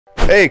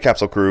Hey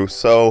Capsule Crew,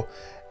 so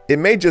it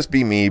may just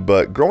be me,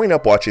 but growing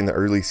up watching the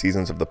early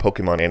seasons of the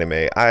Pokemon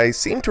anime, I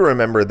seem to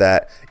remember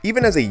that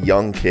even as a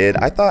young kid,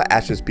 I thought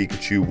Ash's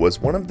Pikachu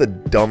was one of the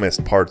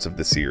dumbest parts of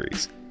the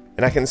series.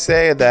 And I can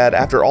say that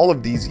after all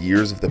of these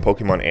years of the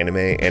Pokemon anime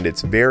and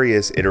its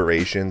various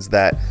iterations,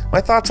 that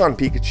my thoughts on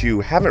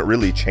Pikachu haven't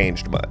really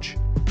changed much.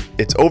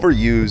 It's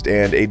overused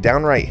and a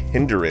downright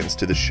hindrance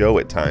to the show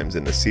at times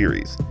in the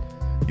series.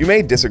 You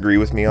may disagree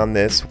with me on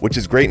this, which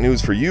is great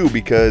news for you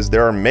because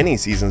there are many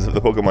seasons of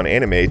the Pokemon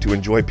anime to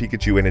enjoy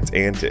Pikachu and its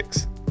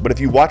antics. But if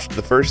you watched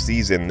the first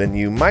season, then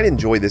you might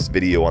enjoy this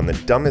video on the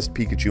dumbest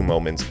Pikachu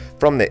moments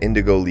from the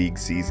Indigo League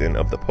season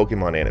of the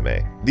Pokemon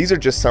anime. These are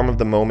just some of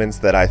the moments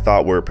that I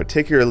thought were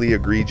particularly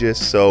egregious,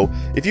 so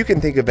if you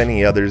can think of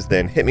any others,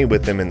 then hit me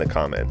with them in the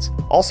comments.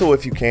 Also,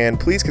 if you can,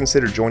 please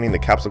consider joining the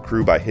Capsule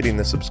Crew by hitting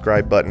the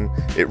subscribe button.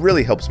 It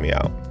really helps me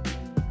out.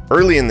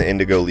 Early in the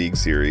Indigo League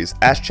series,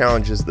 Ash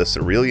challenges the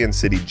Cerulean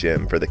City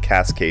Gym for the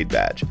Cascade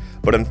Badge,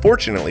 but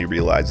unfortunately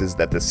realizes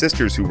that the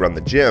sisters who run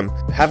the gym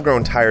have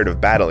grown tired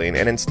of battling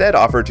and instead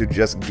offer to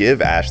just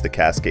give Ash the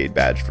Cascade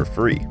Badge for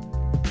free.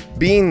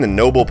 Being the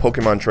noble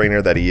Pokemon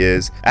trainer that he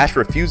is, Ash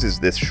refuses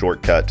this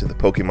shortcut to the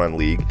Pokemon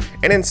League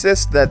and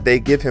insists that they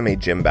give him a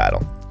gym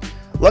battle.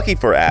 Lucky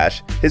for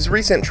Ash, his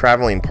recent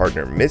traveling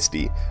partner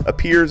Misty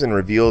appears and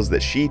reveals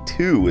that she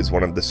too is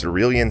one of the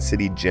Cerulean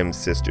City Gym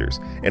sisters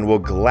and will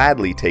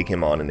gladly take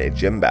him on in a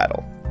gym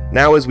battle.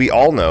 Now, as we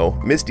all know,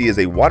 Misty is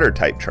a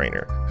water-type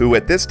trainer who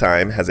at this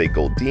time has a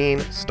Goldeen,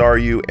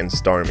 Staryu, and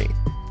Starmie.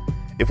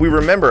 If we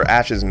remember,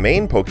 Ash's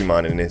main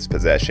Pokemon in his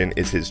possession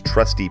is his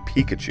trusty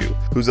Pikachu,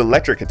 whose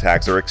electric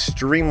attacks are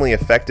extremely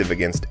effective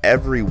against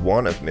every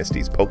one of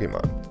Misty's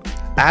Pokemon.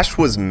 Ash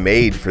was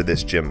made for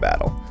this gym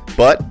battle,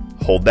 but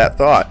hold that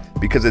thought,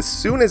 because as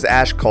soon as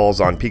Ash calls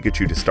on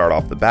Pikachu to start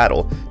off the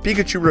battle,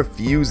 Pikachu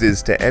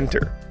refuses to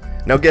enter.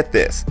 Now get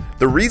this,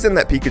 the reason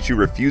that Pikachu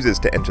refuses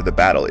to enter the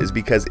battle is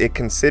because it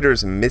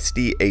considers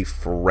Misty a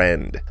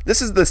friend.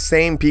 This is the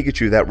same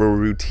Pikachu that will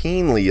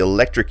routinely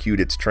electrocute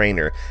its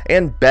trainer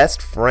and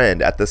best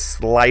friend at the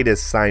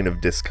slightest sign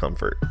of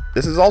discomfort.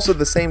 This is also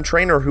the same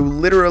trainer who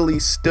literally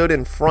stood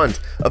in front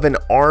of an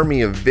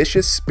army of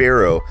vicious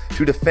Sparrow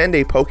to defend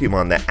a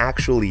Pokemon that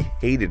actually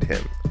hated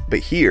him. But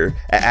here,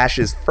 at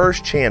Ash's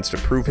first chance to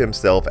prove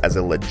himself as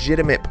a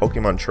legitimate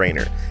Pokemon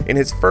trainer, in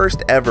his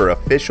first ever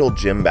official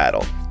gym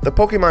battle, the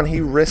Pokemon he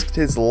risked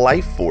his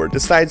life for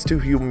decides to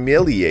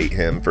humiliate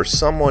him for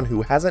someone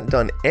who hasn't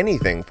done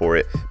anything for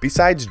it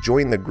besides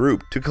join the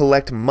group to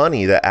collect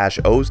money that Ash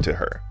owes to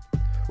her.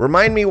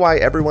 Remind me why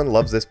everyone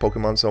loves this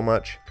Pokemon so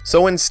much?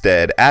 So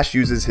instead, Ash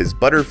uses his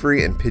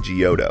Butterfree and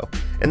Pidgeotto,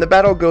 and the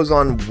battle goes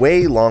on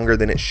way longer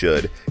than it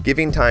should,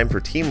 giving time for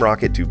Team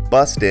Rocket to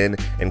bust in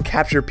and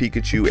capture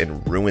Pikachu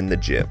and ruin the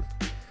gym.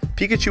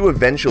 Pikachu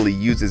eventually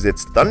uses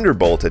its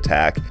Thunderbolt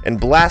attack and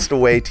blasts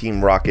away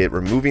Team Rocket,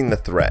 removing the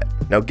threat.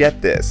 Now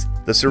get this,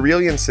 the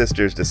Cerulean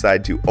sisters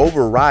decide to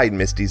override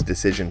Misty's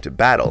decision to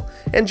battle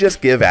and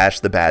just give Ash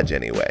the badge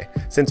anyway,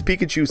 since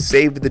Pikachu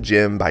saved the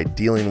gym by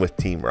dealing with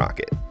Team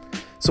Rocket.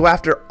 So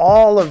after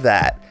all of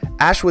that,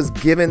 Ash was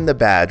given the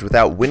badge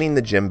without winning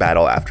the gym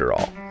battle after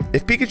all.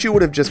 If Pikachu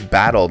would have just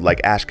battled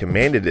like Ash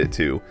commanded it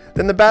to,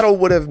 then the battle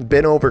would have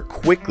been over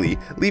quickly,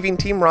 leaving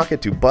Team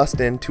Rocket to bust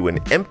into an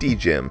empty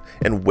gym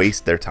and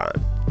waste their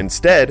time.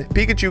 Instead,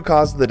 Pikachu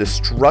caused the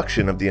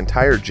destruction of the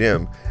entire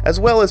gym,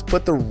 as well as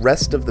put the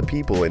rest of the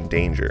people in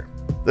danger.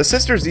 The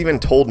sisters even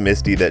told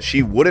Misty that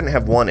she wouldn't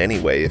have won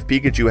anyway if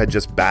Pikachu had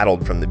just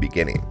battled from the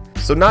beginning.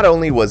 So not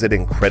only was it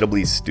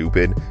incredibly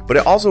stupid, but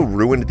it also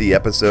ruined the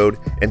episode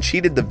and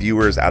cheated the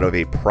viewers out of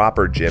a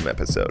proper gym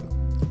episode.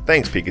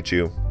 Thanks,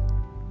 Pikachu.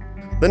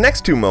 The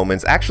next two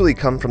moments actually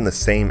come from the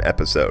same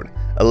episode,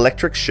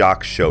 Electric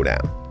Shock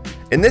Showdown.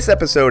 In this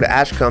episode,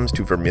 Ash comes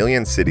to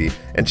Vermilion City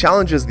and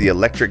challenges the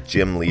Electric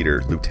Gym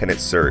leader, Lieutenant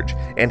Surge,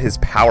 and his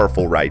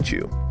powerful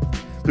Raichu.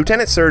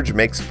 Lieutenant Surge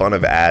makes fun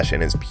of Ash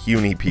and his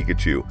puny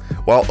Pikachu,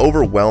 while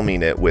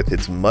overwhelming it with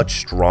its much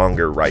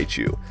stronger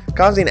Raichu,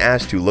 causing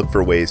Ash to look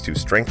for ways to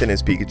strengthen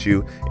his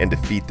Pikachu and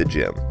defeat the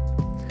gym.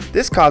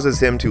 This causes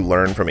him to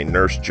learn from a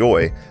Nurse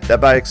Joy that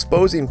by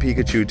exposing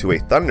Pikachu to a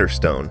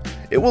Thunderstone,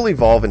 it will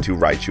evolve into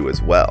Raichu as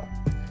well.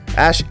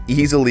 Ash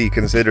easily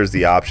considers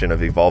the option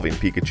of evolving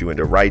Pikachu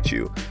into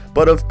Raichu,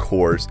 but of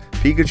course,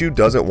 Pikachu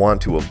doesn't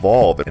want to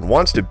evolve and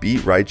wants to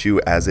beat Raichu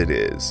as it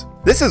is.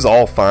 This is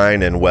all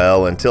fine and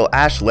well until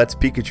Ash lets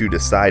Pikachu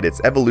decide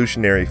its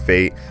evolutionary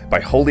fate by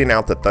holding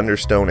out the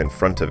Thunderstone in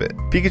front of it.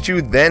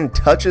 Pikachu then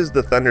touches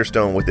the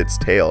Thunderstone with its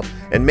tail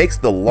and makes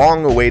the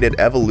long-awaited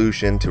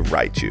evolution to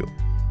Raichu.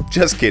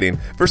 Just kidding,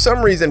 for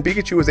some reason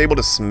Pikachu was able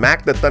to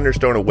smack the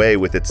Thunderstone away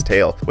with its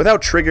tail without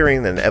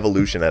triggering an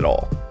evolution at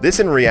all. This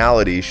in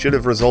reality should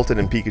have resulted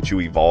in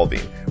Pikachu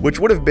evolving, which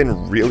would have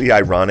been really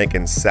ironic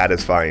and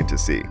satisfying to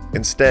see.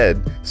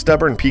 Instead,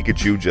 stubborn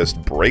Pikachu just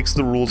breaks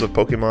the rules of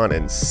Pokemon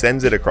and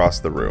sends it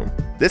across the room.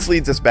 This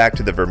leads us back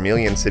to the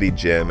Vermilion City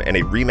Gym and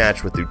a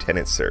rematch with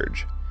Lieutenant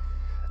Surge.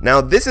 Now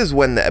this is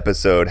when the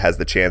episode has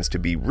the chance to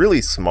be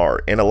really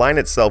smart and align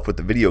itself with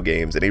the video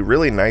games in a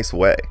really nice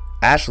way.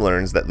 Ash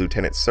learns that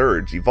Lieutenant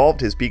Surge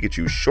evolved his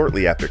Pikachu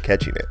shortly after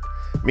catching it,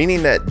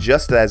 meaning that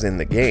just as in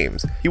the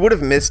games, he would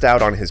have missed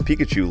out on his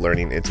Pikachu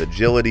learning its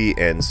agility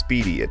and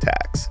speedy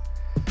attacks.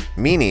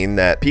 Meaning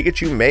that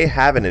Pikachu may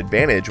have an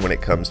advantage when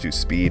it comes to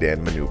speed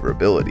and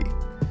maneuverability.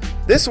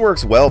 This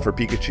works well for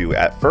Pikachu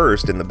at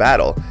first in the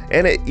battle,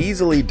 and it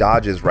easily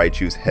dodges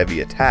Raichu's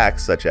heavy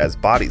attacks such as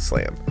Body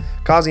Slam,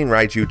 causing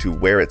Raichu to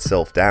wear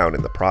itself down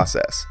in the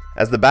process.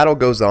 As the battle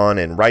goes on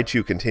and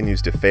Raichu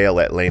continues to fail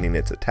at landing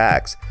its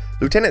attacks,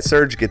 Lieutenant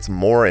Surge gets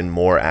more and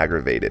more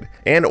aggravated,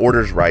 and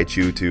orders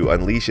Raichu to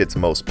unleash its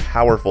most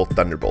powerful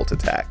Thunderbolt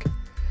attack.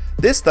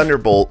 This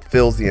Thunderbolt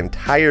fills the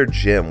entire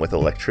gym with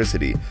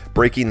electricity,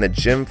 breaking the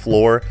gym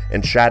floor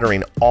and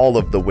shattering all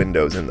of the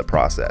windows in the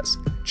process.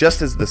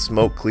 Just as the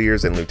smoke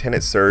clears and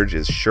Lieutenant Surge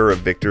is sure of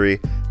victory,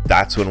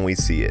 that's when we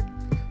see it.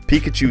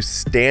 Pikachu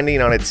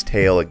standing on its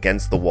tail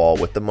against the wall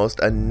with the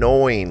most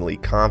annoyingly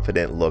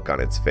confident look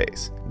on its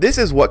face. This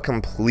is what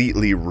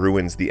completely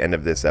ruins the end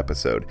of this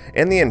episode,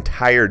 and the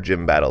entire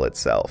gym battle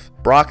itself.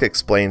 Brock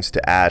explains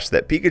to Ash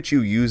that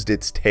Pikachu used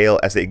its tail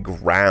as a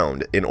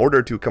ground in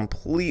order to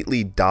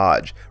completely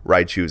dodge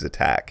Raichu's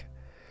attack.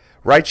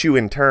 Raichu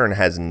in turn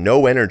has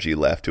no energy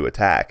left to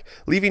attack,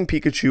 leaving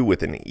Pikachu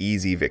with an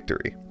easy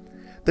victory.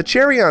 The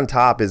cherry on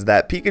top is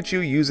that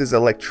Pikachu uses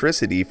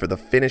electricity for the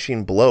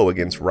finishing blow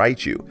against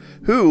Raichu,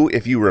 who,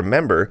 if you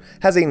remember,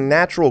 has a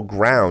natural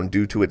ground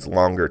due to its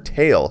longer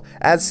tail,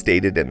 as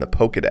stated in the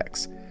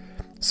Pokédex.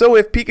 So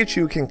if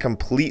Pikachu can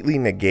completely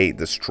negate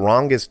the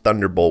strongest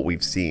Thunderbolt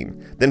we've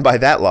seen, then by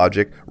that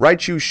logic,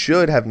 Raichu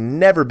should have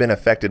never been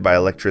affected by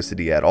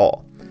electricity at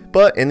all.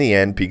 But in the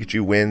end,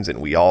 Pikachu wins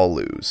and we all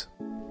lose.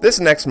 This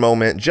next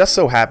moment just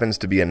so happens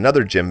to be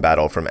another gym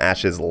battle from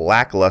Ash's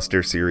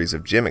lackluster series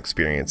of gym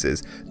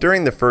experiences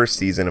during the first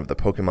season of the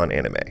Pokemon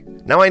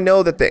anime. Now I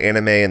know that the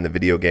anime and the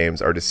video games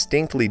are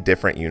distinctly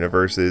different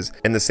universes,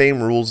 and the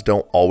same rules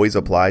don't always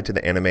apply to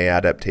the anime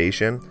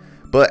adaptation,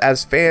 but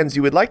as fans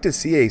you would like to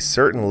see a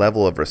certain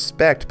level of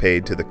respect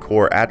paid to the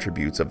core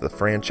attributes of the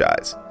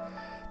franchise.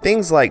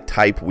 Things like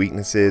type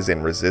weaknesses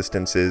and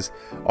resistances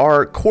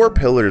are core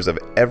pillars of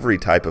every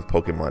type of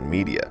Pokemon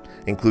media,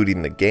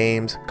 including the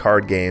games,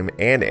 card game,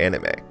 and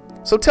anime.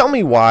 So tell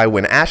me why,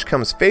 when Ash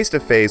comes face to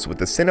face with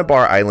the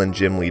Cinnabar Island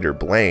gym leader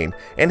Blaine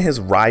and his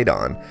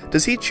Rhydon,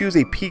 does he choose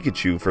a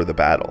Pikachu for the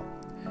battle?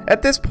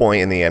 At this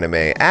point in the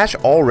anime, Ash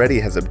already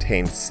has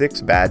obtained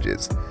 6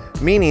 badges,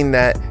 meaning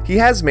that he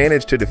has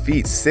managed to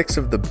defeat 6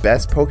 of the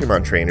best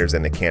Pokemon trainers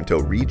in the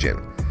Kanto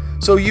region.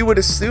 So you would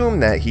assume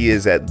that he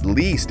is at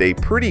least a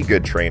pretty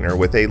good trainer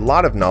with a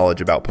lot of knowledge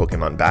about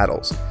Pokemon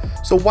battles.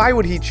 So why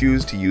would he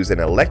choose to use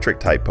an electric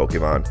type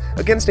Pokemon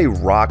against a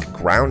rock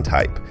ground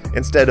type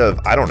instead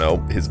of, I don't know,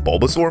 his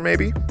Bulbasaur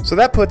maybe? So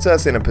that puts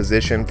us in a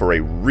position for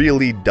a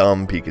really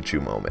dumb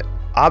Pikachu moment.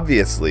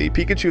 Obviously,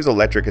 Pikachu's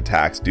electric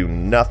attacks do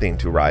nothing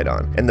to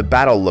Rhydon, and the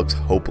battle looks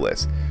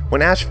hopeless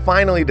when Ash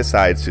finally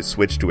decides to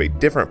switch to a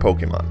different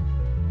Pokemon.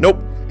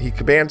 Nope, he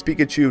commands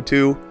Pikachu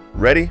to,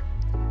 ready?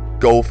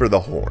 Go for the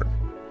horn.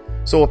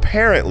 So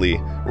apparently,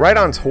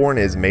 Rhydon's horn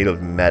is made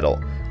of metal,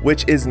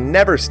 which is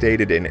never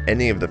stated in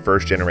any of the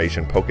first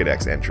generation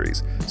Pokédex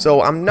entries,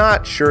 so I'm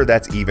not sure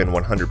that's even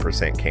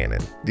 100%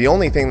 canon. The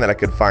only thing that I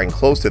could find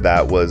close to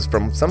that was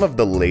from some of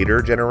the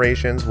later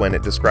generations when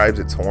it describes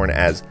its horn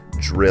as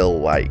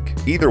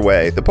drill-like. Either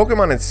way, the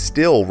Pokemon is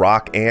still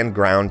rock and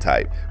ground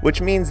type,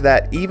 which means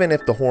that even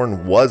if the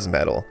horn was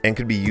metal and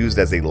could be used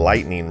as a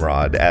lightning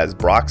rod, as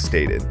Brock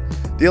stated,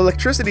 the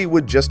electricity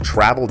would just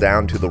travel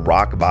down to the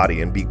rock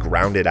body and be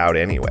grounded out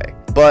anyway.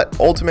 But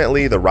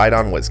ultimately, the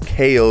Rhydon was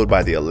KO'd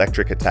by the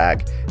electric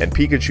attack, and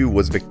Pikachu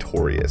was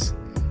victorious.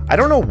 I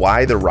don't know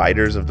why the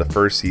writers of the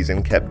first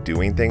season kept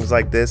doing things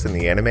like this in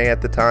the anime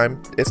at the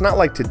time. It's not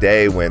like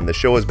today when the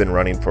show has been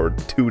running for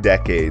 2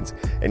 decades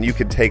and you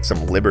could take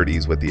some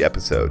liberties with the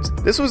episodes.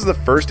 This was the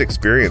first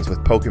experience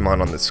with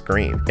Pokemon on the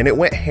screen, and it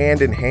went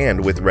hand in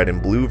hand with Red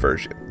and Blue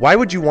version. Why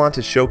would you want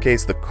to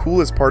showcase the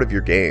coolest part of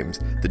your games,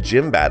 the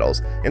gym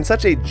battles, in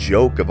such a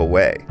joke of a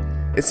way?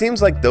 It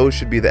seems like those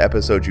should be the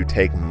episodes you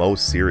take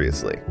most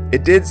seriously.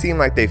 It did seem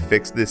like they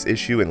fixed this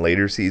issue in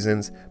later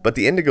seasons, but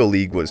the Indigo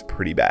League was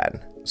pretty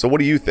bad. So what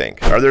do you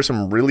think? Are there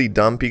some really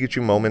dumb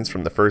Pikachu moments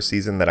from the first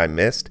season that I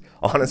missed?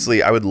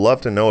 Honestly, I would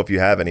love to know if you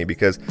have any,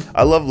 because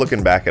I love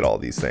looking back at all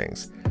these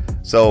things.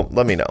 So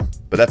let me know.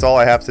 But that's all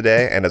I have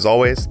today, and as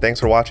always,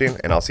 thanks for watching,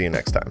 and I'll see you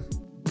next time.